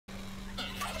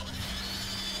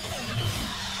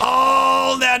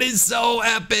that is so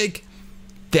epic.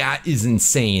 That is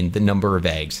insane, the number of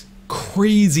eggs.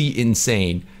 Crazy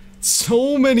insane.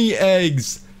 So many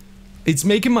eggs. It's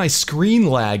making my screen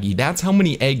laggy. That's how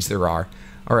many eggs there are.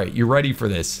 All right, you ready for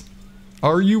this?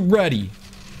 Are you ready?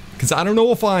 Because I don't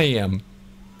know if I am.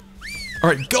 All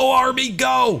right, go Army,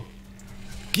 go.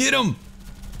 Get him.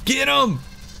 Get him.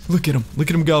 Look at him. Look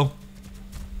at him go.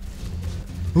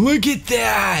 Look at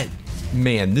that.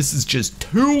 Man, this is just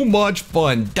too much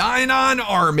fun. Deinon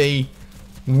Army.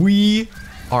 We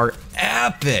are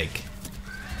epic.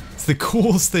 It's the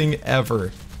coolest thing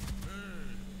ever.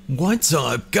 What's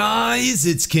up, guys?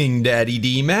 It's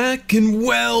KingDaddyDMAC,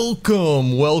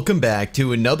 and welcome back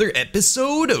to another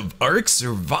episode of Ark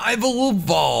Survival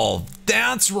Evolved.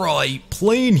 That's right,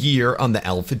 playing here on the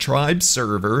Alpha Tribe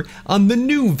server on the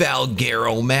new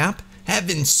Valguero map,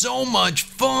 having so much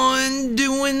fun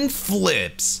doing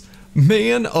flips.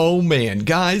 Man, oh man,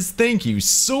 guys, thank you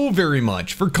so very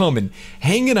much for coming,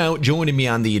 hanging out, joining me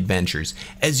on the adventures.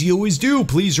 As you always do,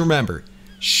 please remember,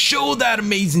 show that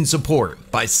amazing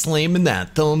support by slamming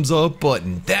that thumbs up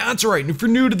button. That's right, and if you're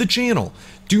new to the channel,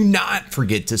 do not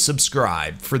forget to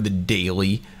subscribe for the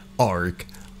daily Ark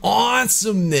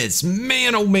awesomeness.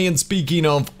 Man, oh man, speaking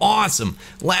of awesome,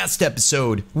 last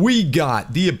episode, we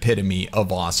got the epitome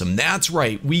of awesome. That's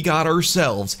right, we got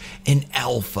ourselves an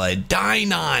Alpha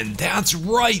Deinon. That's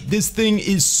right, this thing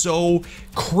is so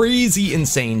crazy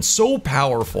insane, so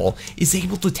powerful, is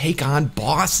able to take on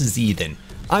bosses even.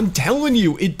 I'm telling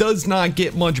you, it does not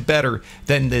get much better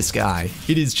than this guy.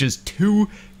 It is just too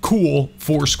cool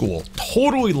for school.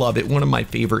 Totally love it. One of my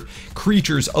favorite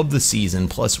creatures of the season.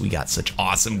 Plus, we got such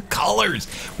awesome colors.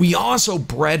 We also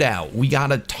bred out. We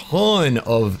got a ton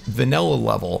of vanilla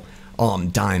level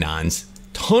Deinons.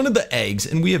 Ton of the eggs,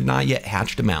 and we have not yet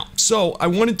hatched them out. So I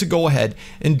wanted to go ahead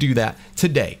and do that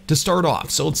today to start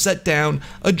off. So let's set down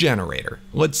a generator.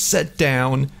 Let's set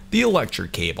down the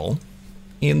electric cable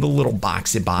and the little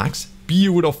boxy box.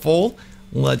 Beautiful.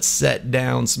 Let's set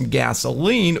down some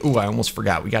gasoline. Ooh, I almost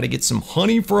forgot. We got to get some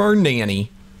honey for our nanny.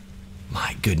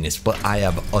 My goodness, but I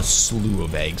have a slew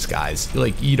of eggs, guys.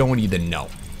 Like, you don't even know.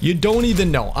 You don't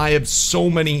even know. I have so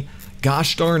many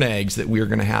gosh darn eggs that we are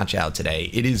going to hatch out today.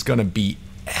 It is going to be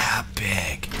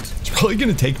epic. It's probably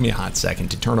going to take me a hot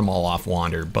second to turn them all off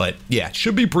Wander, but yeah, it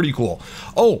should be pretty cool.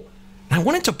 Oh, and I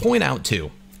wanted to point out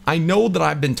too, I know that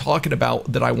I've been talking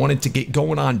about that I wanted to get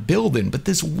going on building, but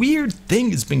this weird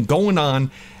thing has been going on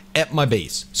at my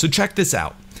base. So check this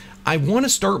out. I want to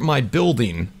start my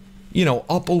building, you know,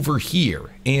 up over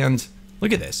here. And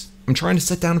look at this. I'm trying to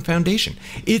set down a foundation.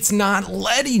 It's not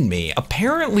letting me.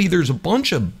 Apparently there's a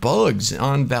bunch of bugs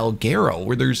on Valguero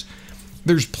where there's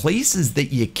places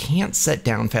that you can't set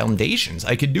down foundations.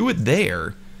 I could do it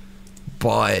there,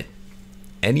 but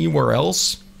anywhere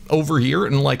else over here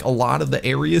in like a lot of the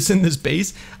areas in this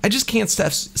base, I just can't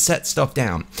set stuff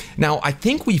down. Now, I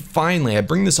think we finally, I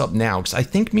bring this up now because I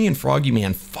think me and Froggy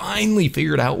Man finally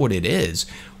figured out what it is.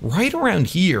 Right around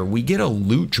here, we get a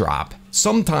loot drop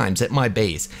sometimes at my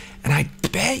base, and I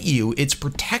bet you it's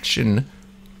protection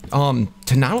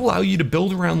to not allow you to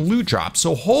build around loot drops.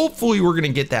 So hopefully we're gonna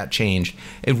get that changed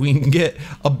if we can get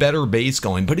a better base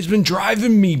going. But it's been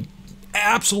driving me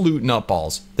absolute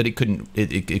nutballs that it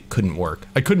couldn't work.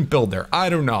 I couldn't build there. I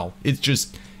don't know.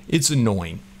 It's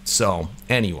annoying. So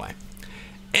anyway,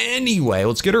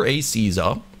 let's get our ACs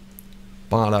up.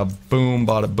 Bada boom,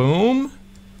 bada boom.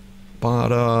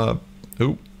 Bada,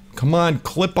 oop, come on,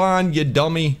 clip on, you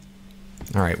dummy.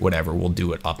 All right, whatever, we'll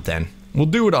do it up then. We'll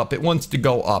do it up. It wants to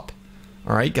go up.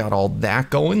 All right, got all that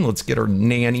going. Let's get our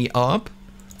nanny up.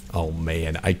 Oh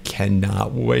man, I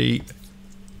cannot wait.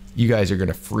 You guys are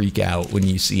gonna freak out when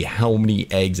you see how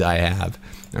many eggs I have.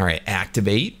 All right,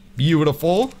 activate.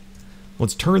 Beautiful.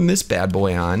 Let's turn this bad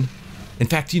boy on. In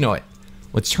fact, you know what?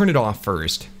 Let's turn it off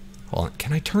first. Hold on,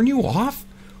 can I turn you off?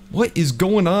 What is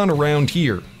going on around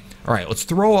here? All right, let's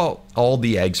throw out all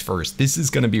the eggs first. This is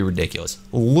gonna be ridiculous.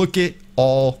 Look at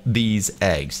all these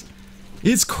eggs.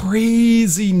 It's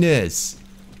craziness.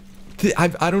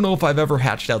 I don't know if I've ever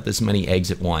hatched out this many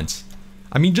eggs at once.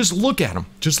 I mean, just look at them.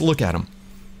 Just look at them.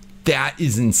 That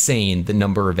is insane, the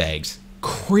number of eggs.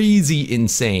 Crazy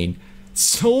insane.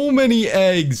 So many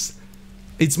eggs.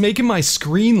 It's making my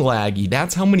screen laggy.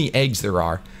 That's how many eggs there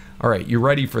are. All right, you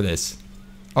ready for this?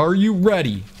 Are you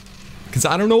ready? Because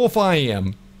I don't know if I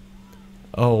am.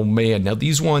 Oh man, now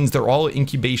these ones, they're all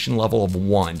incubation level of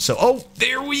 1. So, oh,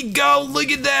 there we go. Look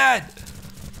at that.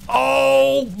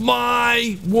 Oh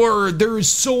my word, there is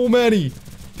so many.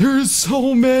 There is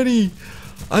so many.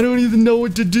 I don't even know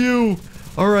what to do.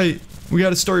 All right, we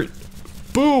got to start.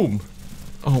 Boom.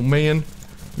 Oh man,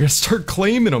 we got to start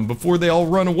claiming them before they all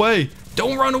run away.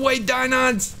 Don't run away,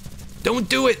 Deinons. Don't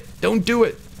do it. Don't do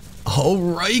it. All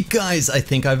right, guys, I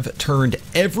think I've turned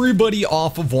everybody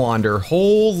off of Wander.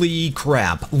 Holy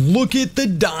crap. Look at the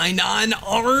Deinon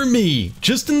army.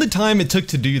 Just in the time it took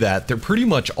to do that, they're pretty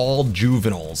much all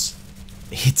juveniles.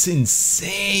 It's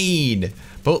insane.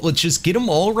 But let's just get them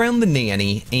all around the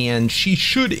nanny, and she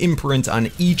should imprint on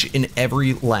each and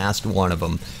every last one of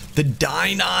them. The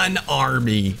Deinon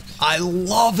army. I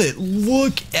love it.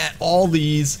 Look at all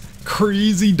these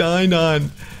crazy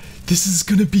Deinon. This is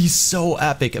gonna be so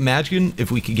epic. Imagine if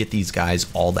we could get these guys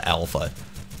all to alpha.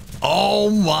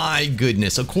 Oh my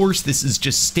goodness. Of course, this is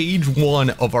just stage 1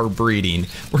 of our breeding.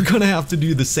 We're gonna have to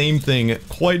do the same thing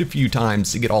quite a few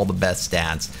times to get all the best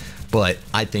stats, but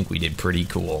I think we did pretty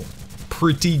cool.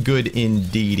 Pretty good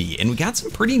indeedy. And we got some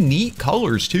pretty neat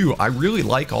colors too. I really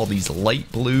like all these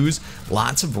light blues,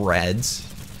 lots of reds.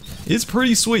 It's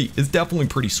pretty sweet. It's definitely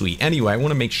pretty sweet. Anyway, I want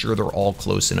to make sure they're all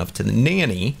close enough to the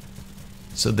nanny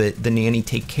so that the nanny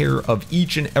take care of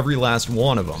each and every last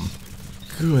one of them.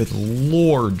 Good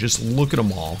Lord, just look at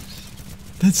them all.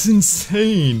 That's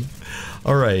insane.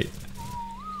 All right.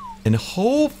 And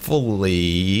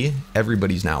hopefully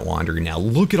everybody's not wandering now.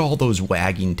 Look at all those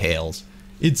wagging tails.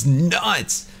 It's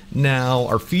nuts. Now,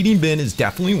 our feeding bin is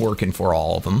definitely working for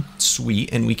all of them.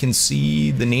 Sweet. And we can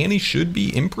see the nanny should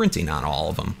be imprinting on all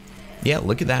of them. Yeah,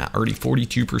 look at that. Already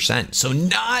 42%. So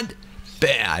not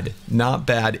bad. Not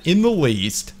bad in the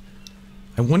least.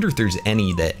 I wonder if there's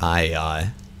any that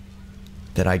I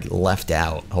left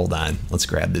out. Hold on. Let's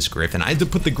grab this griffin. I had to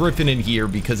put the griffin in here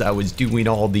because I was doing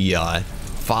all the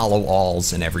follow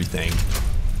alls and everything.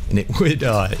 And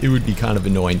it would be kind of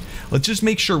annoying. Let's just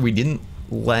make sure we didn't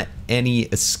let any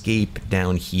escape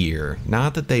down here.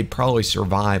 Not that they'd probably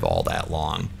survive all that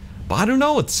long. But I don't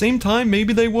know. At the same time,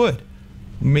 maybe they would.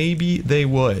 Maybe they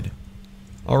would.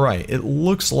 All right. It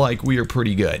looks like we are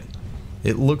pretty good.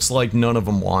 It looks like none of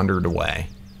them wandered away.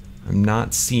 I'm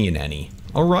not seeing any.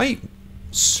 All right.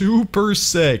 Super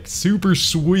sick. Super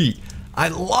sweet. I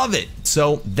love it.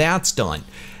 So that's done.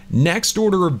 Next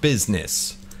order of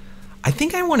business. I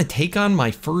think I want to take on my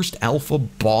first alpha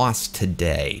boss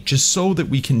today, just so that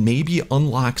we can maybe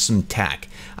unlock some tech.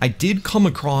 I did come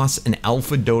across an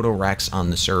Alpha Dodo Rex on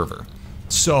the server.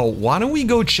 So why don't we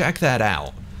go check that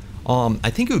out? I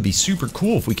think it would be super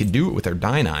cool if we could do it with our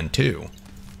Deinon too.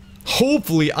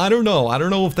 Hopefully, I don't know. I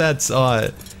don't know if that's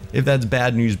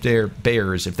bad news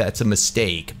bears, if that's a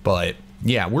mistake, but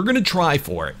yeah, we're gonna try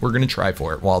for it. We're gonna try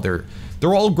for it while they're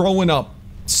all growing up.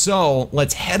 So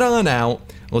let's head on out.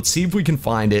 Let's see if we can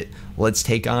find it. Let's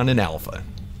take on an alpha.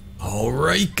 All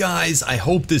right, guys. I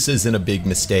hope this isn't a big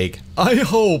mistake. I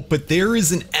hope, but there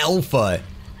is an alpha.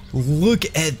 Look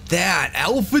at that.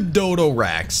 Alpha Dodo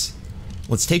Rex.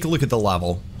 Let's take a look at the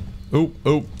level.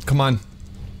 Oh, come on.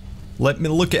 Let me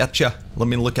look at you. Let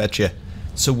me look at you.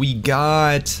 So we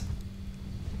got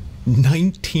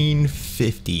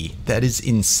 1950. That is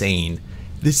insane.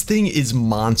 This thing is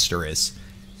monstrous.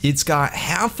 It's got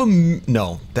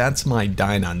no, that's my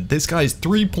Deinon. This guy's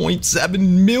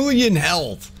 3.7 million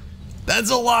health.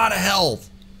 That's a lot of health.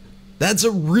 That's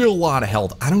a real lot of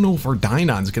health. I don't know if our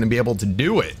Deinon's gonna be able to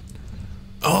do it.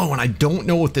 Oh, and I don't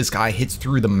know if this guy hits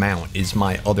through the mount is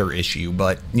my other issue,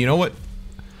 but you know what?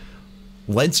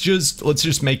 Let's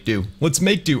just make do. Let's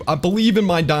make do. I believe in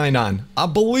my Deinon. I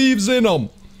believes in him.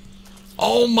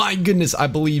 Oh my goodness, I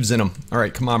believes in him. All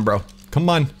right, come on, bro. Come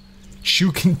on.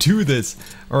 You can do this.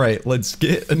 All right, let's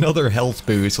get another health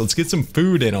boost. Let's get some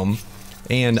food in him.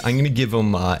 And I'm going to give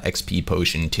him XP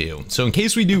potion too. So in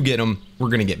case we do get him, we're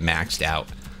going to get maxed out.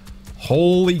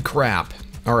 Holy crap.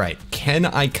 All right, can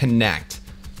I connect?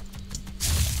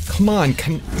 Come on.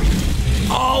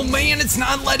 Oh man, it's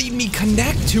not letting me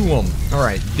connect to him. All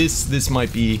right, this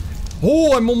might be...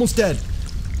 Oh, I'm almost dead.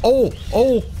 Oh.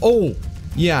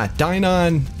 Yeah,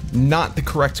 Deinon, not the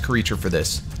correct creature for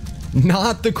this.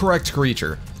 Not the correct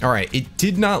creature. All right, it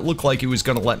did not look like it was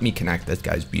going to let me connect. That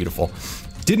guy's beautiful.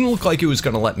 Didn't look like it was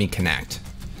going to let me connect.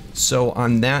 So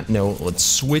on that note, let's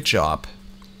switch up.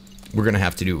 We're going to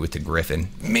have to do it with the Griffin.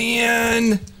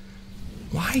 Man,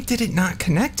 why did it not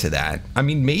connect to that? I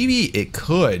mean, maybe it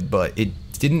could, but it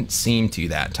didn't seem to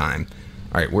that time.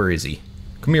 All right, where is he?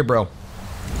 Come here, bro.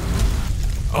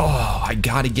 Oh, I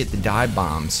got to get the dive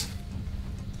bombs.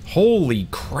 Holy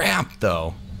crap,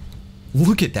 though.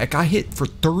 Look at that guy hit for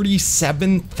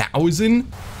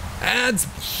 37,000.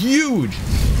 That's huge.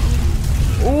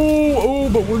 Oh,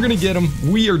 but we're gonna get him.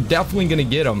 We are definitely gonna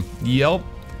get him. Yep.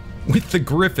 With the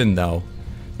Griffin though.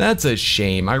 That's a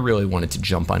shame. I really wanted to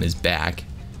jump on his back.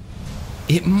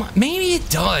 Maybe it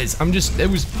does. It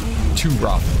was too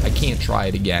rough. I can't try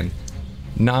it again.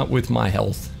 Not with my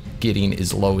health. getting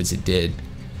as low as it did.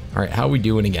 All right, how are we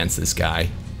doing against this guy?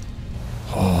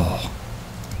 Oh,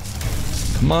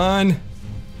 come on.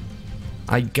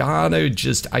 I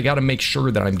gotta make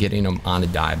sure that I'm getting him on a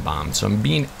dive bomb. So I'm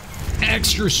being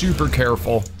extra super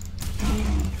careful.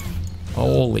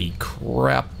 Holy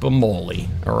crap-a-moly.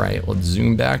 All right, let's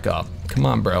zoom back up. Come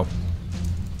on, bro.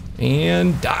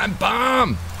 And dive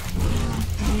bomb.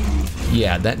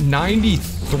 Yeah, that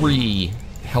 93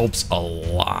 helps a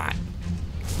lot.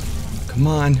 Come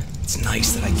on. It's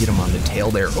nice that I get him on the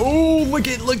tail there. Oh, look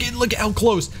at how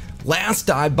close. Last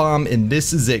dive bomb, and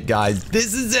this is it, guys.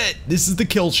 This is it. This is the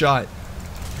kill shot.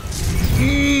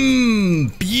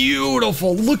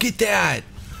 Beautiful. Look at that.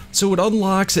 So it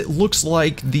unlocks, it looks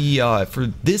like the, for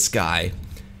this guy,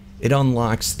 it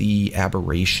unlocks the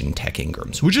aberration tech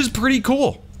engrams, which is pretty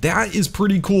cool. That is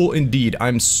pretty cool indeed.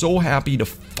 I'm so happy to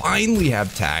finally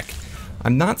have tech.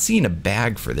 I'm not seeing a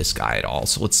bag for this guy at all,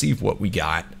 so let's see what we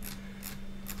got.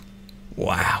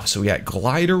 Wow, so we got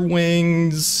glider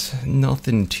wings,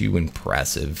 nothing too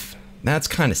impressive. That's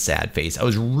kind of sad face. I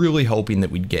was really hoping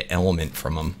that we'd get element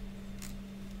from him.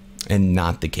 And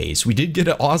not the case. We did get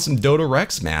an awesome Dodo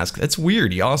Rex mask. That's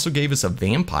weird. He also gave us a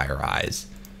vampire eyes.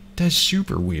 That's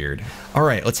super weird. All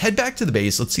right, let's head back to the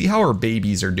base. Let's see how our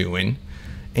babies are doing.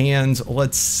 And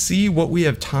let's see what we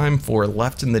have time for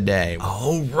left in the day.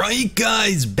 All right,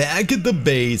 guys, back at the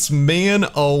base. Man,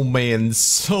 oh man,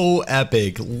 so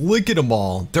epic. Look at them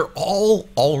all. They're all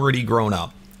already grown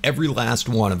up. Every last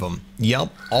one of them.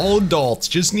 Yep, all adults.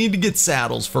 Just need to get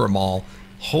saddles for them all.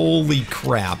 Holy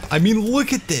crap. I mean,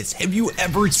 look at this. Have you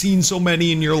ever seen so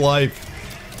many in your life?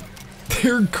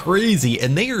 They're crazy,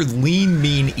 and they are lean,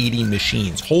 mean eating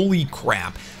machines. Holy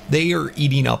crap. They are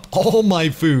eating up all my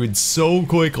food so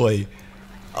quickly.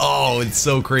 Oh, it's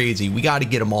so crazy. We got to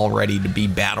get them all ready to be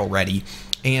battle ready.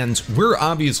 And we're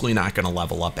obviously not going to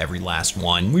level up every last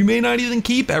one. We may not even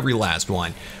keep every last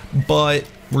one, but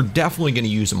we're definitely going to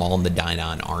use them all in the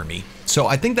Deinon army. So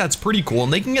I think that's pretty cool,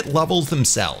 and they can get levels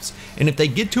themselves. And if they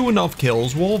get to enough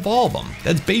kills, we'll evolve them.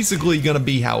 That's basically going to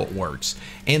be how it works.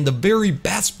 And the very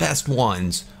best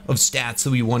ones of stats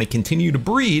that we want to continue to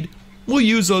breed, we'll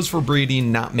use those for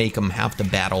breeding, not make them have to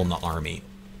battle in the army.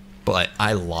 But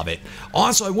I love it.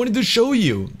 Also, I wanted to show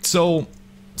you. So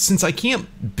since I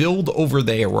can't build over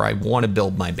there where I want to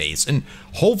build my base, and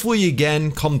hopefully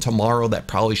again come tomorrow that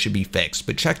probably should be fixed,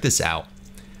 but check this out.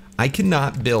 I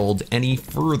cannot build any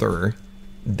further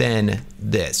than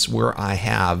this where I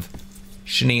have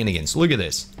shenanigans. Look at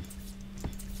this.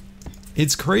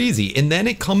 It's crazy. And then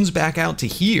it comes back out to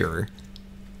here,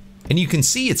 and you can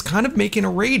see it's kind of making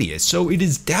a radius. So it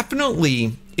is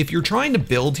definitely, if you're trying to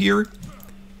build here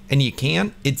and you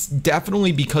can't, it's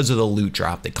definitely because of the loot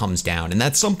drop that comes down. And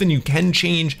that's something you can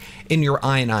change in your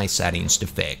I settings to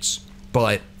fix.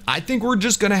 But I think we're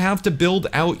just going to have to build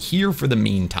out here for the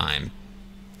meantime.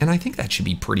 And I think that should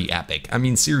be pretty epic. I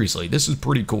mean, seriously, this is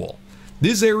pretty cool.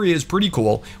 This area is pretty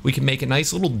cool. We can make a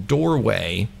nice little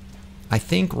doorway, I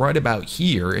think right about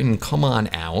here, and come on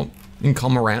out and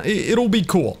come around. It'll be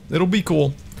cool. It'll be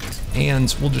cool.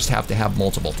 And we'll just have to have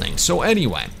multiple things. So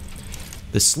anyway,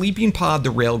 the sleeping pod, the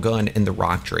railgun, and the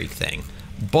rock drake thing.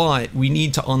 But we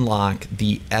need to unlock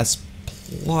the S+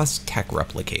 tech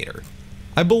replicator.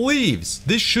 I believe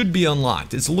this should be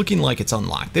unlocked. It's looking like it's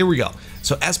unlocked. There we go.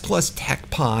 So S+ tech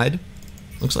pod.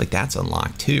 Looks like that's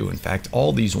unlocked too. In fact,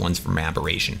 all these ones from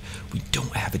aberration. We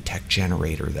don't have a tech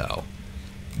generator though.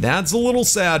 That's a little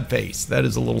sad face. That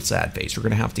is a little sad face. We're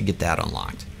gonna have to get that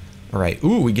unlocked. All right,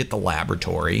 ooh, we get the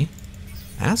laboratory.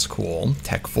 That's cool.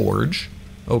 Tech forge.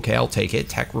 Okay, I'll take it.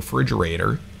 Tech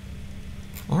refrigerator.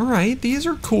 All right, these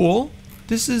are cool.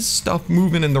 This is stuff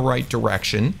moving in the right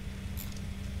direction.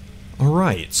 All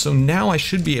right, so now I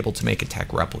should be able to make a tech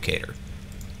replicator.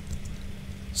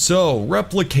 So,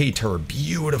 replicator,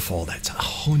 beautiful. That's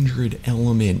 100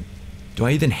 element. Do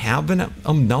I even have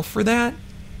enough for that?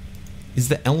 Is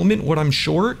the element what I'm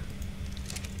short?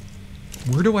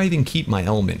 Where do I even keep my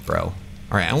element, bro?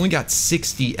 All right, I only got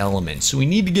 60 elements, so we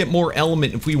need to get more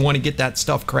element if we want to get that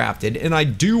stuff crafted, and I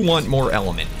do want more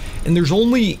element. And there's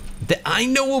only, I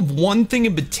know of one thing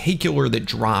in particular that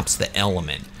drops the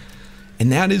element.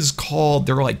 And that is called,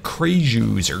 they're like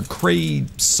Crayjus or Cray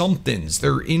somethings.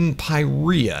 They're in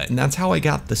Pyria. And that's how I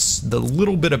got the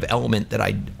little bit of element that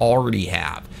I already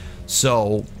have.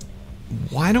 So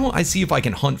why don't I see if I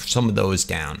can hunt some of those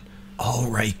down? All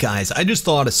right, guys, I just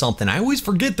thought of something. I always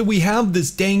forget that we have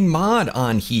this dang mod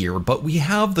on here, but we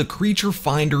have the Creature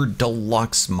Finder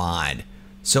Deluxe mod.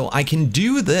 So I can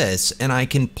do this and I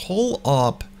can pull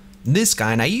up this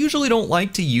guy, and I usually don't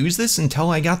like to use this until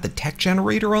I got the tech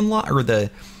generator unlocked, or the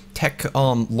tech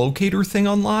locator thing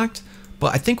unlocked,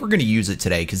 but I think we're going to use it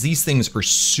today because these things are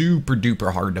super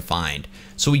duper hard to find.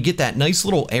 So we get that nice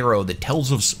little arrow that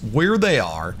tells us where they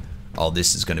are. Oh,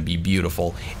 this is going to be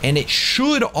beautiful. And it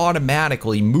should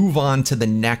automatically move on to the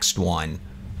next one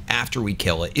after we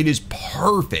kill it. It is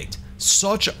perfect.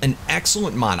 Such an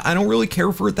excellent mod. I don't really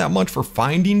care for it that much for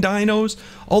finding dinos,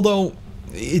 although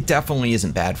it definitely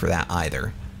isn't bad for that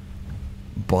either.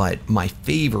 But my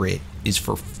favorite is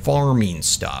for farming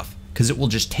stuff, because it will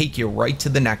just take you right to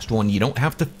the next one. You don't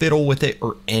have to fiddle with it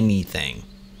or anything.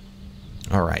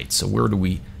 All right, so where do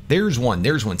we... There's one.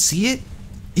 See it?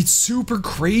 It's super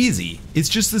crazy. It's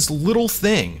just this little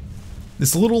thing.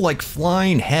 This little, like,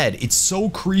 flying head. It's so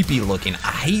creepy looking.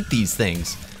 I hate these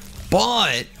things.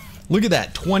 But, look at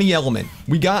that. 20 element.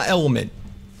 We got element.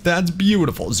 That's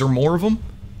beautiful. Is there more of them?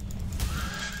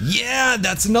 Yeah,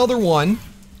 that's another one.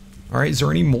 All right, is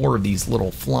there any more of these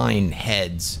little flying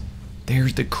heads?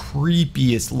 There's the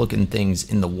creepiest looking things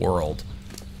in the world.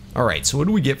 All right, so what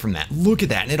do we get from that? Look at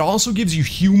that. And it also gives you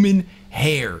human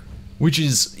hair, which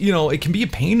is, you know, it can be a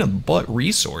pain in the butt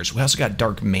resource. We also got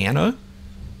dark mana.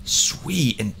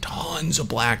 Sweet, and tons of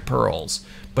black pearls.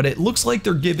 But it looks like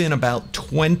they're given about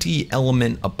 20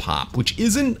 element a pop, which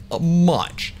isn't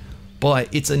much,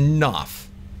 but it's enough.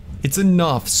 It's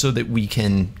enough so that we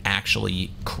can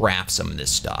actually craft some of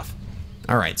this stuff.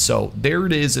 All right, so there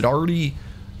it is. It already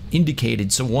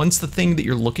indicated. So once the thing that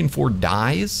you're looking for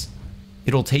dies,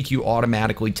 it'll take you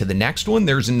automatically to the next one.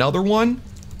 There's another one.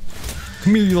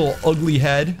 Come here, you little ugly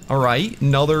head. All right,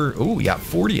 another. Oh, we got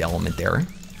 40 element there.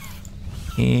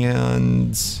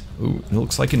 And, ooh, it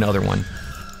looks like another one.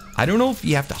 I don't know if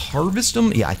you have to harvest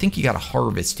them. Yeah, I think you got to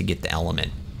harvest to get the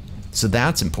element. So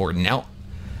that's important. Now,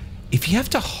 if you have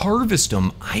to harvest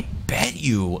them, I bet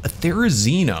you a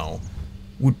Therizino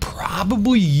would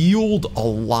probably yield a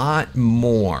lot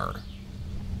more.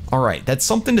 All right, that's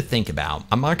something to think about.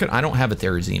 I don't have a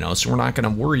Therizino, so we're not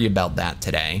gonna worry about that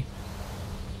today.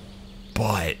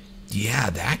 But yeah,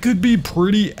 that could be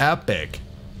pretty epic.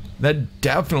 That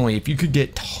definitely, if you could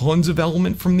get tons of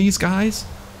element from these guys,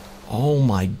 oh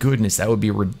my goodness, that would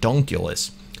be redunculous.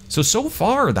 So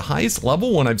far, the highest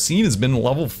level one I've seen has been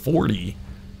level 40,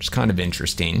 which is kind of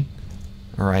interesting.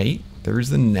 All right, there's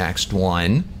the next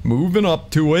one. Moving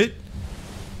up to it.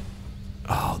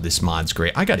 Oh, this mod's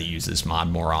great. I gotta use this mod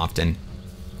more often.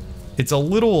 It's a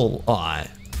little, I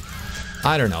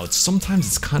don't know, sometimes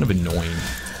it's kind of annoying.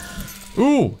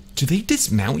 Ooh, do they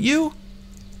dismount you?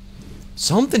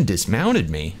 Something dismounted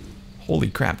me. Holy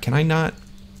crap, can I not?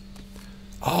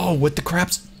 Oh, what the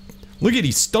crap's... Look at,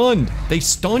 he's stunned. They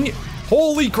stun you.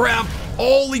 Holy crap,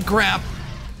 holy crap.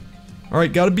 All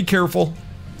right, gotta be careful.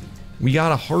 We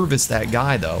gotta harvest that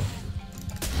guy, though.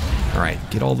 All right,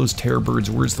 get all those terror birds.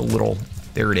 Where's the little...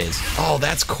 There it is. Oh,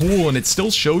 that's cool, and it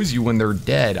still shows you when they're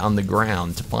dead on the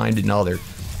ground to find another.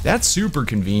 That's super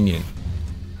convenient.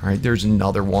 All right, there's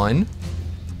another one.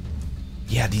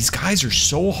 Yeah, these guys are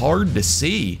so hard to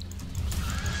see.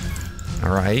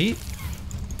 All right.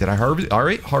 Did I harvest? All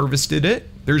right, harvested it.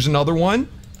 There's another one.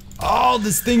 Oh,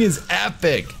 this thing is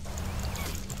epic.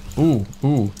 Ooh,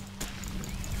 ooh.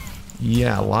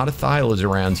 Yeah, a lot of thylas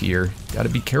around here. Got to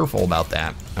be careful about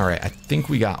that. All right, I think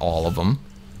we got all of them.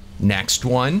 Next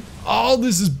one. Oh,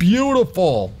 this is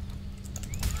beautiful.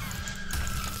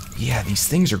 Yeah, these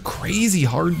things are crazy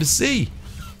hard to see.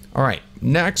 All right,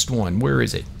 next one. Where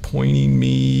is it? Pointing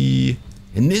me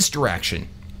in this direction.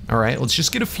 All right, let's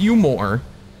just get a few more.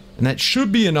 And that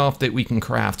should be enough that we can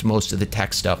craft most of the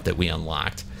tech stuff that we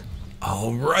unlocked.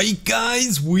 All right,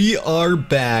 guys, we are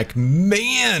back.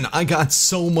 Man, I got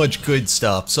so much good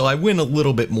stuff. So I win a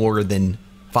little bit more than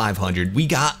 500. We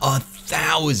got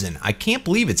 1,000. I can't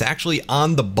believe it's actually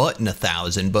on the button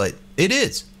 1,000, but it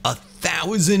is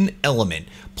 1,000 element.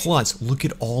 Plus, look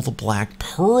at all the black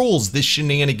pearls this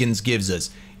shenanigans gives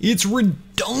us. It's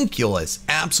redunculous,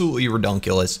 absolutely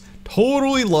redunculous.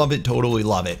 Totally love it, totally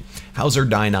love it. How's our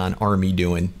Deinon army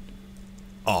doing?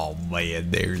 Oh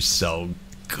man, they're so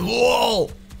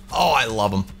cool. Oh, I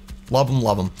love them. Love them,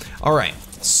 love them. All right,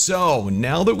 so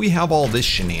now that we have all this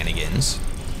shenanigans,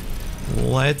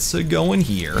 let's go in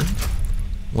here.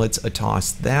 Let's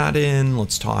toss that in.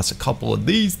 Let's toss a couple of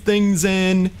these things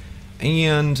in.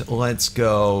 And let's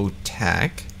go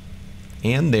tech.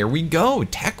 And there we go,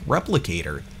 tech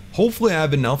replicator. Hopefully I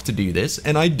have enough to do this,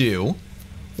 and I do.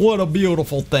 What a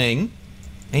beautiful thing.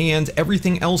 And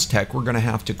everything else tech we're gonna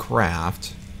have to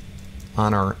craft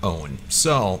on our own.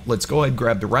 So let's go ahead and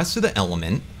grab the rest of the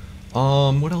element.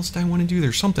 What else did I want to do?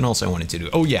 There's something else I wanted to do.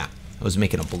 Oh yeah, I was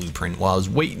making a blueprint while I was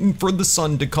waiting for the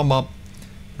sun to come up.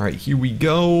 All right, here we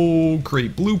go.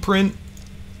 Create blueprint.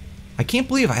 I can't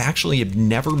believe I actually have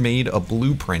never made a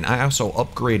blueprint. I also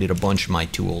upgraded a bunch of my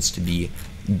tools to be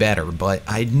better, but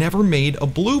I'd never made a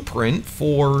blueprint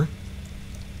for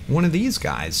one of these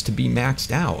guys to be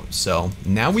maxed out. So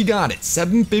now we got it.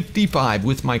 755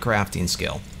 with my crafting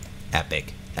skill.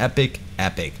 Epic, epic,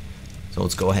 epic. So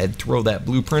let's go ahead, throw that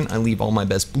blueprint. I leave all my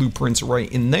best blueprints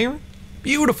right in there.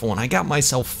 Beautiful, and I got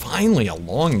myself finally a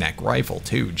long neck rifle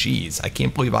too. Jeez, I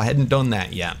can't believe I hadn't done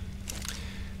that yet.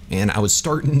 And I was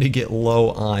starting to get low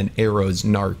on arrows,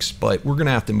 narcs, but we're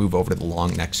gonna have to move over to the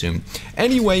long neck soon.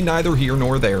 Anyway, neither here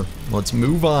nor there. Let's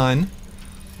move on.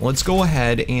 Let's go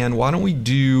ahead and why don't we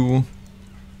do,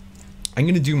 I'm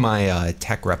gonna do my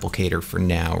tech replicator for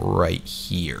now right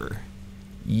here.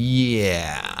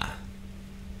 Yeah.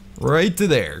 Right to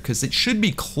there, because it should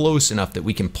be close enough that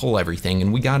we can pull everything,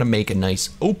 and we gotta make a nice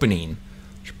opening.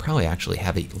 Should probably actually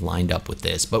have it lined up with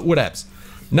this, but whatevs.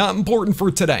 Not important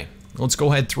for today. Let's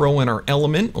go ahead, throw in our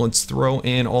element. Let's throw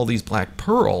in all these black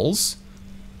pearls.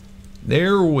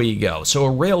 There we go. So a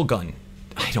railgun.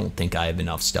 I don't think I have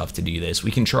enough stuff to do this.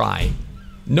 We can try.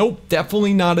 Nope,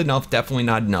 definitely not enough. Definitely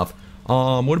not enough.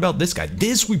 What about this guy?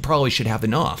 This we probably should have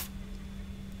enough.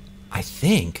 I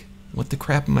think. What the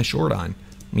crap am I short on?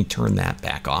 Let me turn that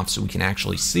back off so we can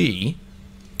actually see.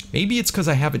 Maybe it's because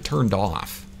I have it turned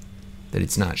off that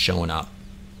it's not showing up.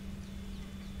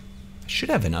 I should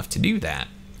have enough to do that.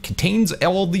 Contains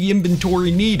all the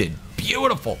inventory needed.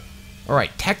 Beautiful. All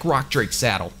right, Tech Rock Drake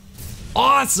saddle.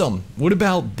 Awesome. What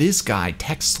about this guy,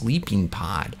 Tech Sleeping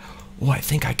Pod? Oh, I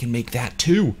think I can make that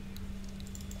too.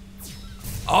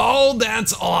 Oh,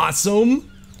 that's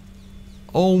awesome.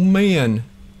 Oh man.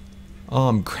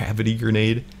 Gravity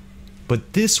grenade.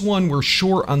 But this one, we're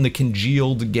short on the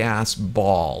congealed gas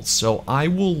balls, so I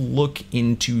will look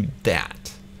into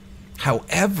that.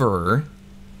 However,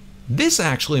 this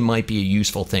actually might be a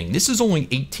useful thing. This is only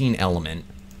 18 element.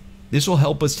 This will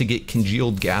help us to get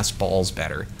congealed gas balls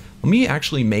better. Let me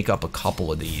actually make up a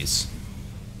couple of these.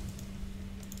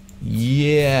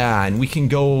 Yeah, and we can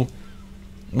go,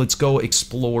 let's go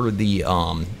explore the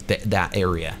that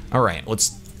area. All right, let's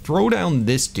throw down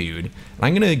this dude. And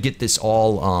I'm gonna get this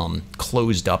all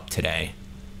closed up today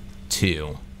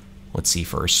too. Let's see,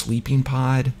 for our sleeping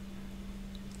pod.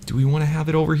 Do we want to have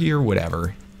it over here?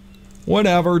 Whatever.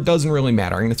 Whatever, doesn't really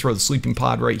matter. I'm gonna throw the sleeping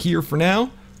pod right here for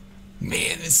now.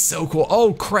 Man, this is so cool.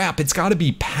 Oh crap, it's gotta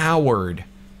be powered.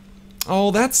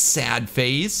 Oh, that's sad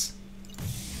face.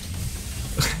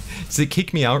 Does it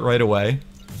kick me out right away?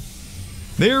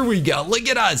 There we go, look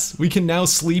at us. We can now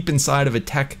sleep inside of a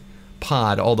tech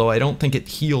pod, although I don't think it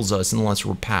heals us unless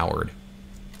we're powered.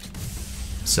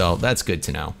 So that's good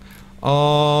to know.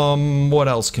 What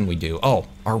else can we do? Oh,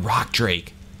 our rock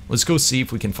drake. Let's go see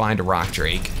if we can find a rock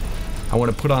drake. I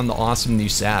want to put on the awesome new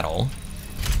saddle.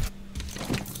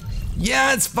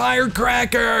 Yes,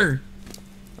 firecracker!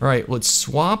 All right, let's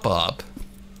swap up.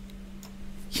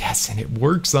 Yes, and it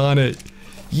works on it.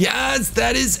 Yes,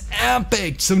 that is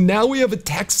epic. So now we have a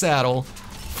tech saddle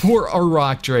for our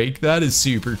rock drake. That is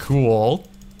super cool.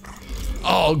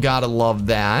 Oh, gotta love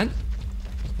that.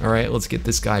 All right, let's get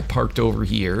this guy parked over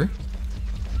here.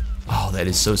 Oh, that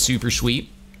is so super sweet.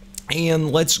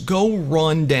 And let's go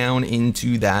run down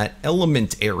into that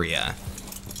element area.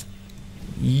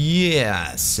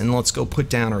 Yes, and let's go put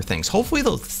down our things. Hopefully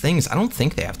those things, I don't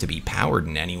think they have to be powered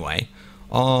in any way.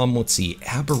 Let's see,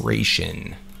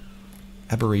 aberration.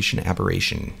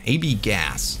 Aberration. AB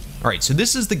gas. All right, so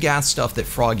this is the gas stuff that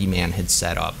Froggy Man had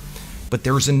set up. But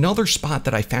there was another spot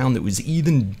that I found that was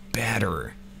even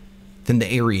better than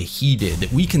the area he did,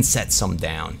 that we can set some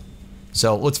down.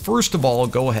 So let's first of all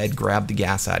go ahead, grab the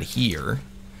gas out of here.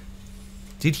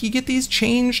 Did he get these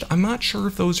changed? I'm not sure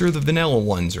if those are the vanilla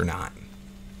ones or not.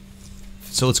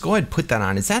 So let's go ahead and put that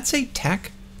on. Does that say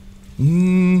tech?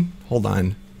 Hold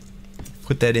on.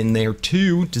 Put that in there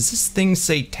too. Does this thing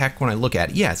say tech when I look at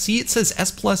it? Yeah, see, it says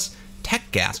S+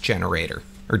 tech gas generator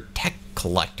or tech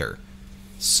collector.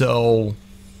 So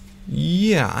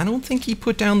yeah, I don't think he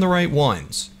put down the right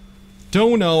ones.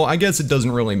 Don't know, I guess it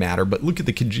doesn't really matter, but look at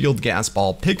the congealed gas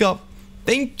ball pickup.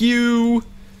 Thank you.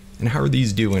 And how are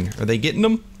these doing? Are they getting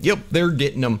them? Yep, they're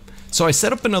getting them. So I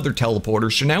set up another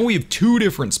teleporter, so now we have 2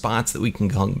 different spots that we can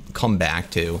come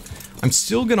back to. I'm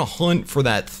still gonna hunt for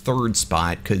that third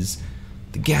spot because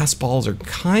the gas balls are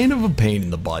kind of a pain in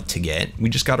the butt to get. We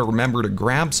just gotta remember to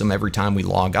grab some every time we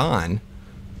log on.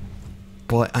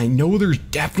 But I know there's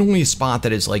definitely a spot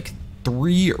that is like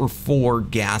 3 or 4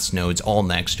 gas nodes all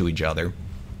next to each other.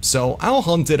 So I'll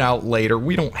hunt it out later.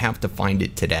 We don't have to find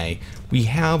it today. We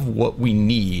have what we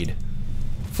need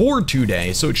for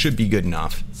today, so it should be good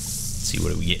enough. see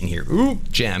what are we getting here. Ooh,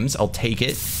 gems. I'll take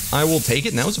it. I will take it.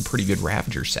 And that was a pretty good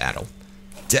Ravager saddle.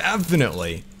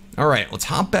 Definitely. All right, let's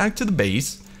hop back to the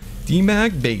base.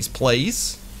 Dmac base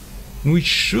place. And we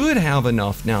should have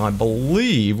enough now, I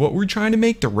believe. What we're trying to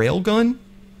make, the railgun?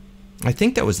 I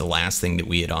think that was the last thing that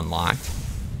we had unlocked.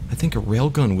 I think a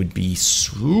railgun would be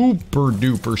super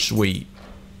duper sweet.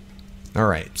 All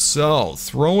right, so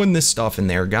throwing this stuff in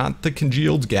there. Got the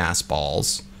congealed gas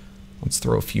balls. Let's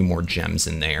throw a few more gems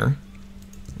in there.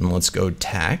 And let's go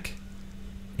tech.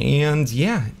 And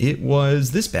yeah, it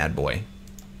was this bad boy.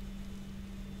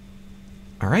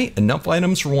 All right, enough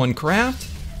items for one craft.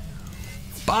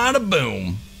 Bada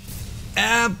boom.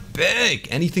 Epic.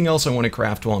 Anything else I want to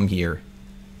craft while I'm here?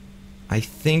 I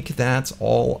think that's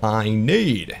all I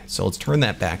need. So let's turn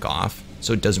that back off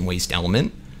so it doesn't waste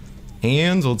element.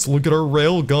 And let's look at our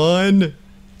railgun.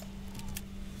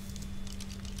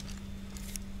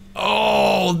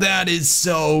 Oh, that is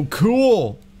so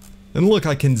cool. And look,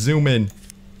 I can zoom in.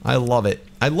 I love it.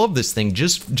 I love this thing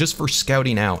just for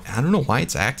scouting out. I don't know why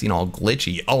it's acting all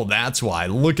glitchy. Oh, that's why.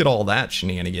 Look at all that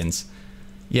shenanigans.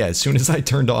 Yeah, as soon as I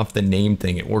turned off the name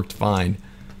thing, it worked fine.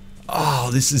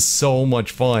 Oh, this is so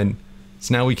much fun.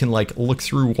 So now we can like look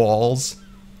through walls.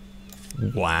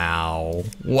 Wow.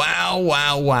 Wow,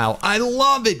 wow, wow. I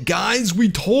love it, guys.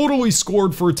 We totally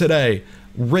scored for today.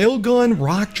 Railgun,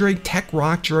 Rock Drake, Tech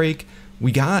Rock Drake.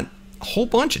 We got a whole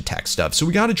bunch of tech stuff. So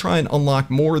we got to try and unlock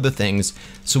more of the things.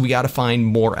 So we got to find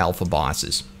more alpha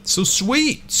bosses. So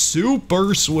sweet.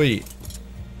 Super sweet.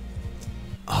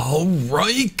 All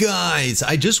right, guys.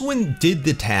 I just went and did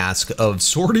the task of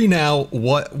sorting out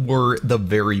what were the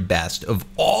very best of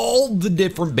all the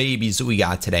different babies that we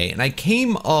got today. And I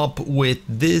came up with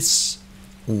this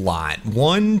lot.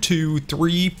 1, 2,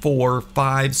 3, 4,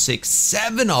 5, 6,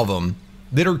 7 of them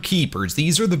that are keepers.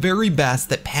 These are the very best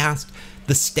that passed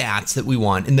the stats that we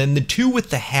want. And then the 2 with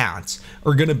the hats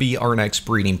are going to be our next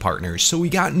breeding partners. So we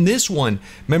got in this one,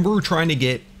 remember we're trying to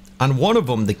get on one of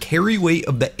them the carry weight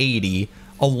of the 80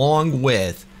 along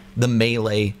with the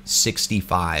melee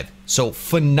 65. So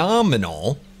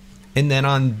phenomenal. And then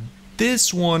on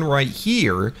this one right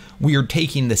here, we are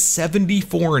taking the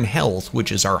 74 in health,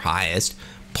 which is our highest,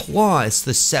 plus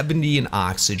the 70 in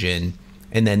oxygen.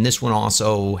 And then this one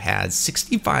also has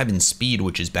 65 in speed,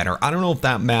 which is better. I don't know if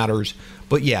that matters,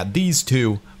 but yeah, these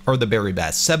two are the very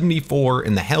best. 74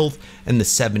 in the health and the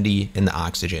 70 in the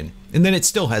oxygen. And then it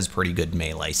still has pretty good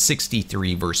melee,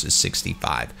 63 versus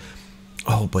 65.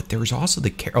 Oh, but there's also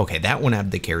the okay, that one had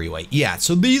the carry weight. Yeah,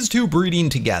 so these two breeding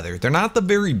together, they're not the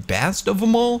very best of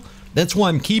them all. That's why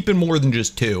I'm keeping more than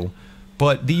just 2.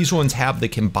 But these ones have the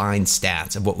combined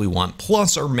stats of what we want,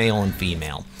 plus our male and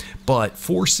female. But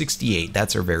 468,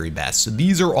 that's our very best. So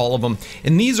these are all of them.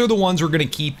 And these are the ones we're going to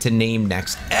keep to name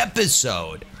next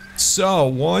episode. So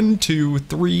 1, 2,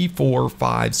 3, 4,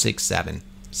 5, 6, 7.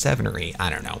 7 or 8, I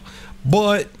don't know.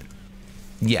 But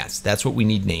yes, that's what we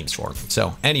need names for.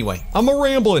 So anyway, I'm a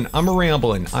rambling.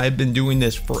 I've been doing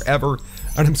this forever,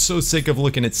 and I'm so sick of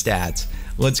looking at stats.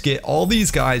 Let's get all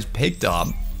these guys picked up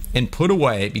and put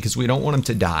away because we don't want them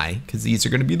to die, because these are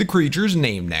going to be the creatures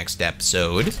named next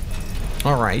episode.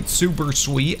 All right, super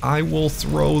sweet. I will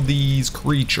throw these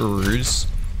creatures.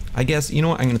 I guess, you know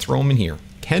what? I'm going to throw them in here.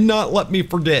 Cannot let me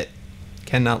forget.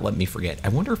 Cannot let me forget. I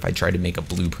wonder if I tried to make a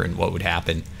blueprint, what would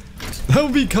happen? That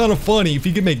would be kind of funny. If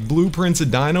you could make blueprints of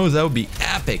dinos, that would be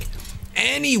epic.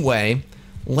 Anyway,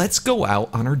 let's go out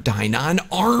on our Deinon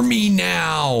army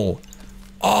now.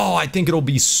 Oh, I think it'll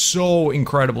be so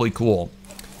incredibly cool.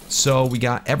 So we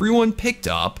got everyone picked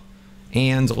up,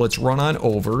 and let's run on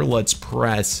over. Let's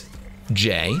press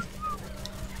J.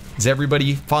 Is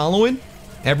everybody following?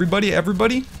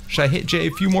 Everybody? Should I hit J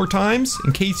a few more times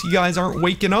in case you guys aren't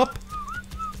waking up?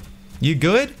 You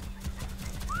good?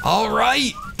 All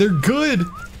right, they're good.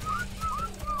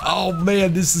 Oh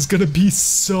man, this is gonna be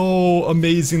so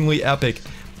amazingly epic.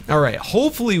 All right,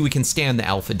 hopefully we can stand the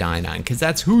Alpha Deinonychus, because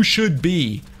that's who should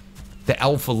be the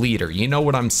alpha leader. You know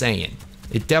what I'm saying?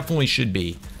 It definitely should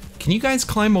be. Can you guys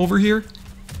climb over here?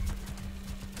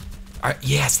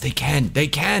 Yes, they can. They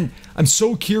can. I'm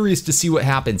so curious to see what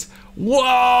happens.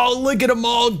 Whoa, look at them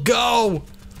all go.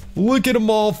 Look at them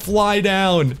all fly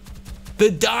down. The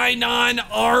Deinon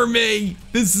army.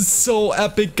 This is so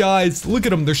epic, guys. Look at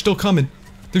them. They're still coming.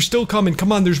 They're still coming.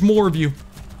 Come on, there's more of you.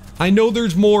 I know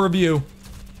there's more of you.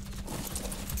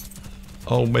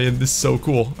 Oh man, this is so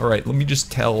cool. All right, let me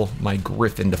just tell my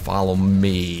Griffin to follow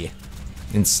me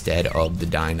instead of the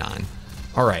Deinon.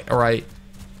 All right.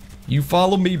 You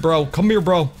follow me, bro. Come here,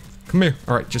 bro. Come here.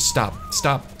 All right, just stop.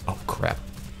 Oh, crap.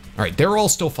 All right, they're all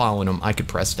still following him. I could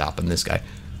press stop on this guy.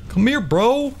 Come here,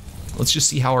 bro. Let's just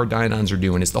see how our Deinons are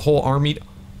doing. Is the whole army...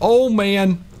 Oh,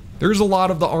 man. There's a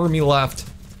lot of the army left.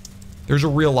 There's a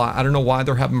real lot. I don't know why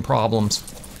they're having problems.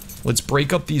 Let's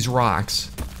break up these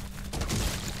rocks.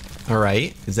 All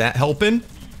right. Is that helping?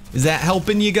 Is that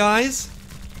helping you guys?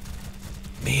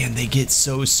 Man, they get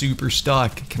so super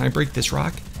stuck. Can I break this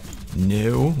rock?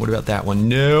 No. What about that one?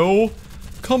 No.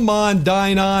 Come on,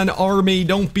 Deinon army.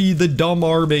 Don't be the dumb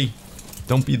army.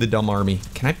 Don't be the dumb army.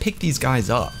 Can I pick these guys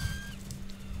up?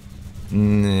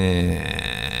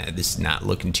 Nah, this is not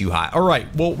looking too hot. All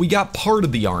right, well, we got part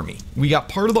of the army. We got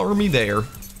part of the army there.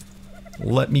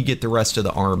 Let me get the rest of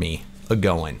the army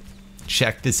a-going.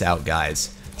 Check this out,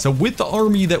 guys. So with the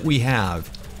army that we have,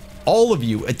 all of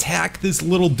you attack this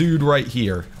little dude right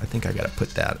here. I think I gotta put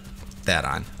that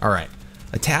on. All right,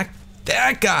 attack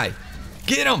that guy.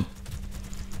 Get him.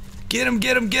 Get him,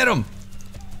 get him, get him.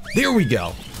 There we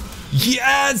go.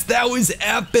 Yes, that was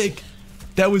epic.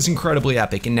 That was incredibly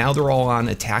epic. And now they're all on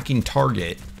attacking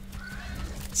target.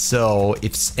 So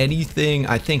if anything,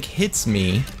 I think, hits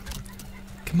me.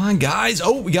 Come on, guys.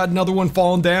 Oh, we got another one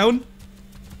falling down.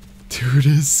 Dude, it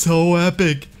is so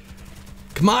epic.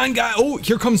 Come on, guys. Oh,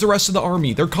 here comes the rest of the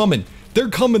army. They're coming. They're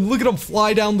coming. Look at them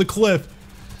fly down the cliff.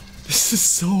 This is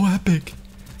so epic.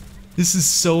 This is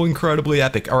so incredibly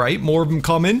epic. All right, more of them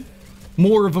coming.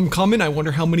 More of them coming. I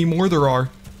wonder how many more there are.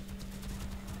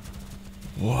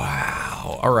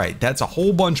 Wow. All right, that's a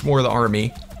whole bunch more of the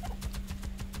army.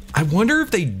 I wonder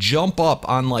if they jump up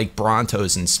on like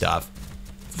Brontos and stuff.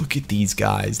 Look at these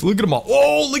guys. Look at them all.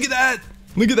 Oh, look at that.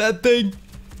 Look at that thing.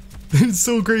 That is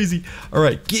so crazy. All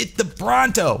right, get the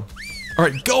Bronto. All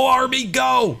right, go army,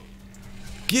 go.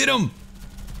 Get him.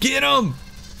 Get him.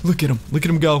 Look at him. Look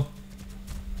at him go.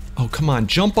 Oh, come on.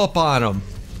 Jump up on him.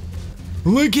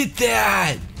 Look at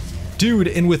that. Dude,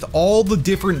 and with all the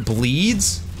different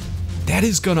bleeds, that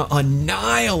is gonna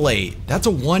annihilate. That's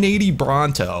a 180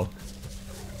 Bronto.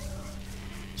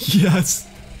 Yes.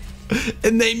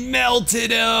 And they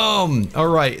melted him. All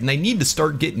right, and they need to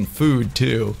start getting food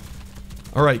too.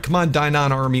 All right, come on, Deinon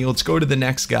army. Let's go to the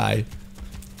next guy.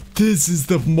 This is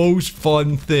the most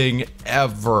fun thing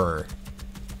ever.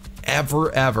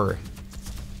 Ever.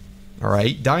 All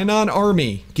right, Deinon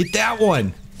army. Get that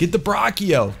one. Get the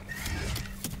Brachio.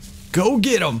 Go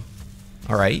get him.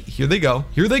 All right, here they go.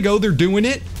 Here they go. They're doing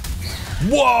it.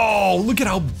 Whoa, look at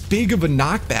how big of a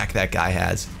knockback that guy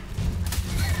has.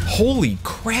 Holy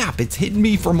crap, it's hitting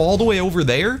me from all the way over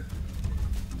there.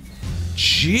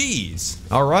 Jeez.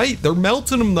 All right, they're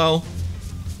melting them though.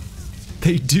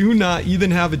 They do not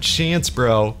even have a chance,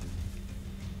 bro.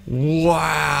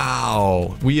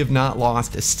 Wow. We have not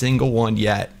lost a single one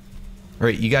yet. All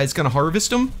right, you guys gonna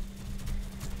harvest them?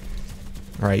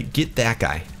 All right, get that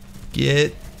guy.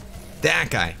 Get that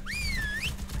guy.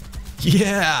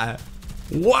 Yeah.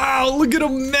 Wow, look at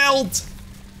him melt.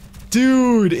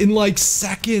 Dude, in like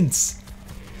seconds.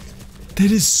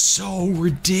 That is so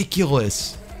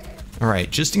ridiculous. All right,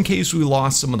 just in case we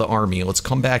lost some of the army, let's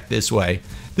come back this way.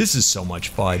 This is so much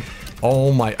fun.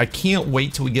 Oh my, I can't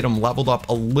wait till we get them leveled up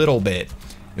a little bit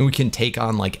and we can take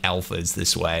on like alphas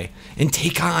this way and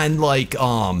take on like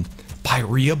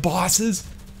Pyria bosses.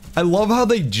 I love how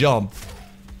they jump.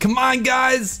 Come on,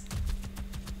 guys.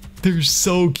 They're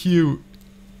so cute.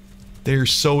 They're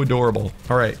so adorable.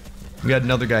 All right, we got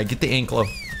another guy. Get the Anklo.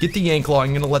 Get the Anklo.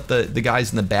 I'm gonna let the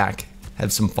guys in the back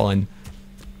have some fun.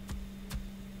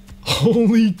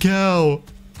 Holy cow.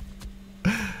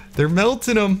 They're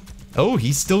melting him. Oh,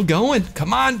 he's still going.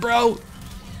 Come on, bro.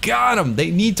 Got him. They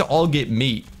need to all get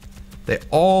meat. They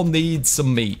all need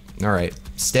some meat. All right,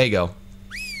 Stego.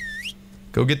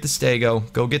 Go get the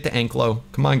Stego. Go get the Anklo.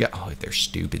 Come on, guys. Oh, they're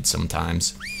stupid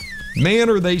sometimes. Man,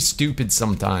 are they stupid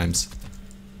sometimes.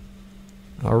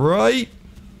 All right.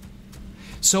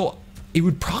 So it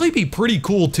would probably be pretty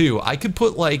cool too. I could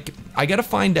put like, I gotta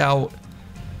find out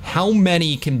how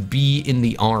many can be in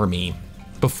the army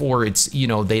before it's, you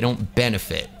know, they don't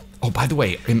benefit. Oh, by the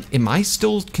way, am I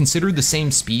still considered the same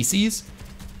species?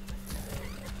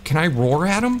 Can I roar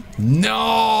at him?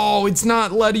 No, it's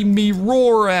not letting me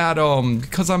roar at him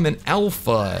because I'm an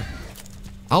alpha.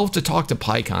 I'll have to talk to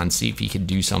PyCon, see if he can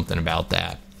do something about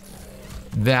that.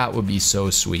 That would be so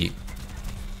sweet.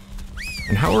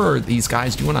 And how are these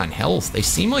guys doing on health? They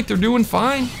seem like they're doing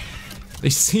fine. They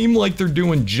seem like they're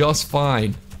doing just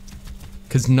fine.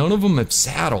 Because none of them have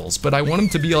saddles, but I want them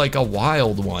to be like a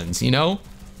wild ones, you know?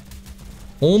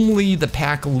 Only the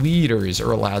pack leaders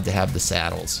are allowed to have the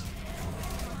saddles.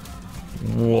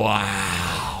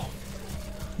 Wow.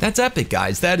 That's epic,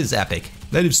 guys. That is epic.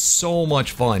 That is so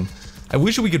much fun. I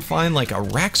wish we could find like a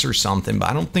Rex or something, but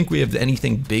I don't think we have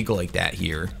anything big like that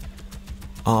here.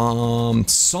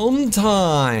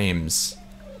 Sometimes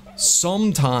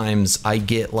I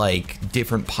get like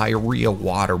different Pyria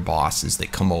water bosses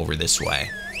that come over this way.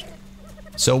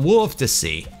 So we'll have to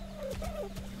see.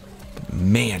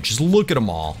 Man, just look at them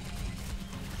all.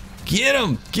 Get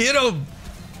them! Get them!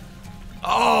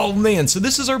 Oh man, so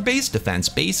this is our base defense,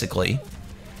 basically.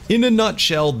 In a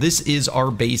nutshell, this is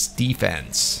our base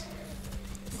defense.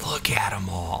 Look at them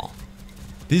all.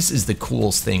 This is the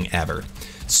coolest thing ever.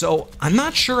 So I'm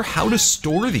not sure how to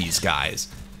store these guys.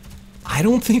 I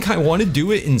don't think I want to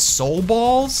do it in soul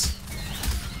balls.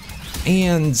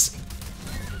 And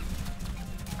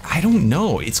I don't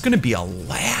know, it's gonna be a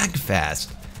lag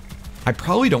fest. I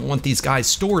probably don't want these guys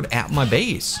stored at my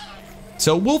base.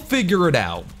 So we'll figure it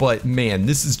out, but man,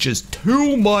 this is just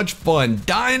too much fun.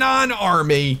 Deinon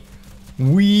army,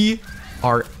 we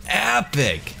are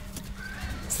epic.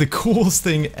 It's the coolest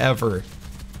thing ever.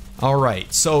 All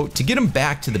right, so to get them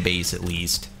back to the base at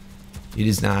least, it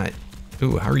is not,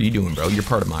 ooh, how are you doing, bro? You're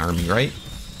part of my army, right?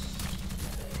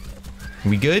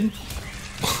 We good?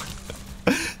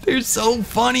 They're so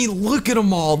funny, look at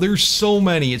them all. There's so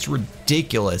many, it's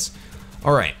ridiculous.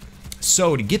 All right,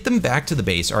 so to get them back to the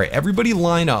base, all right, everybody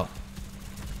line up.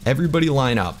 Everybody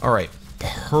line up, all right,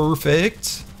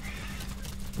 perfect.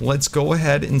 Let's go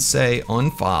ahead and say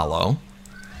unfollow.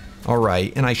 All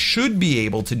right, and I should be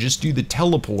able to just do the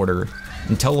teleporter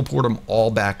and teleport them all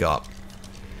back up.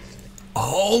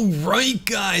 All right,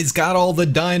 guys, got all the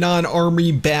Deinon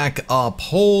army back up.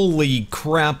 Holy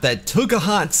crap, that took a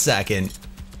hot second.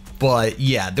 But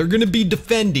yeah, they're gonna be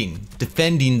defending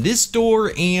this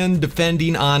door and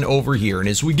defending on over here. And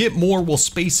as we get more, we'll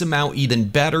space them out even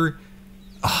better.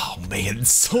 Oh man,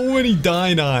 so many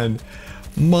Deinon.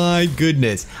 My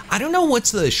goodness. I don't know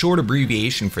what's the short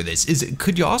abbreviation for this. Is it,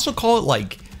 could you also call it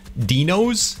like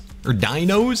Dinos or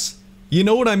Dinos? You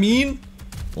know what I mean?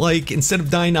 Like instead of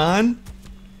Deinon?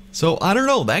 So I don't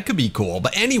know, that could be cool.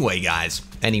 But anyway, guys,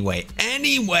 anyway,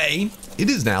 it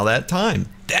is now that time.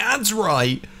 That's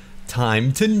right.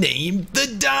 Time to name the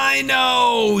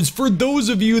dinos! For those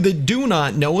of you that do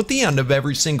not know, at the end of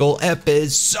every single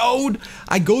episode,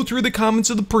 I go through the comments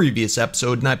of the previous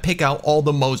episode and I pick out all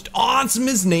the most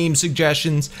awesomest name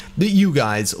suggestions that you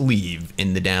guys leave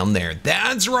in the down there.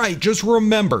 That's right, just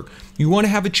remember, you want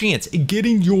to have a chance at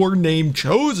getting your name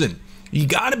chosen. You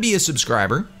gotta be a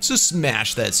subscriber, so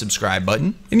smash that subscribe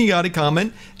button, and you gotta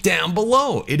comment down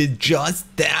below. It is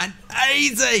just that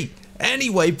easy.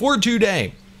 Anyway, for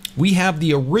today, we have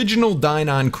the original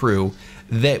Deinon crew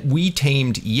that we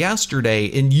tamed yesterday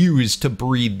and used to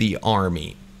breed the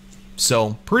army.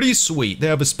 So, pretty sweet. They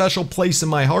have a special place in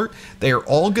my heart. They are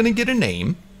all gonna get a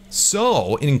name,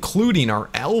 so, including our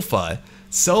alpha.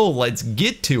 So, let's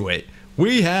get to it.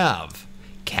 We have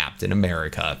Captain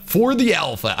America for the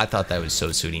alpha. I thought that was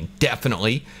so suiting.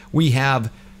 Definitely. We have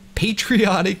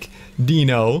Patriotic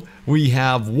Dino, we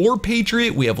have War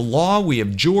Patriot, we have Law, we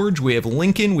have George, we have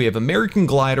Lincoln, we have American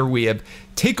Glider, we have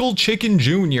Tickle Chicken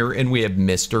Jr., and we have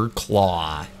Mr.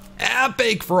 Claw.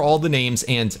 Epic for all the names,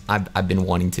 and I've been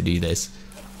wanting to do this.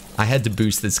 I had to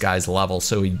boost this guy's level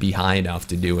so he'd be high enough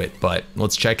to do it, but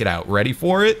let's check it out. Ready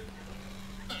for it?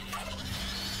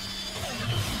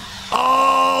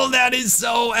 Oh, that is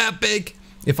so epic.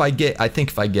 I think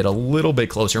if I get a little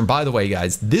bit closer, and by the way,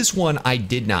 guys, this one I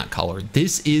did not color.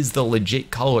 This is the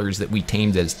legit colors that we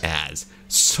tamed as.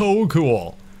 So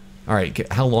cool. All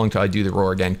right, how long till I do the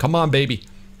roar again? Come on, baby.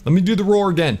 Let me do the roar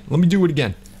again. Let me do it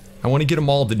again. I want to get them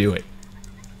all to do it.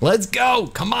 Let's go.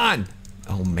 Come on.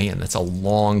 Oh man, that's a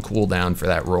long cooldown for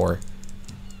that roar.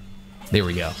 There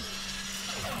we go.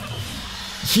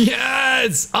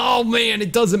 Yes. Oh man,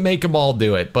 it doesn't make them all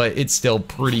do it, but it's still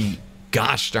pretty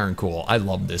gosh darn cool. I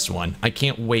love this one. I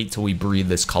can't wait till we breathe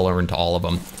this color into all of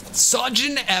them. Such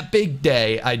an epic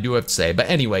day, I do have to say. But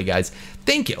anyway, guys,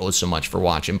 thank you all so much for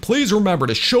watching. Please remember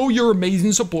to show your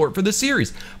amazing support for the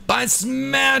series by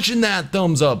smashing that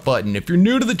thumbs up button. If you're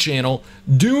new to the channel,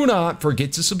 do not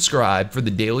forget to subscribe for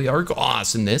the daily arc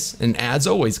awesomeness. And as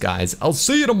always, guys, I'll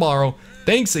see you tomorrow.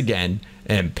 Thanks again,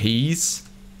 and peace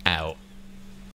out.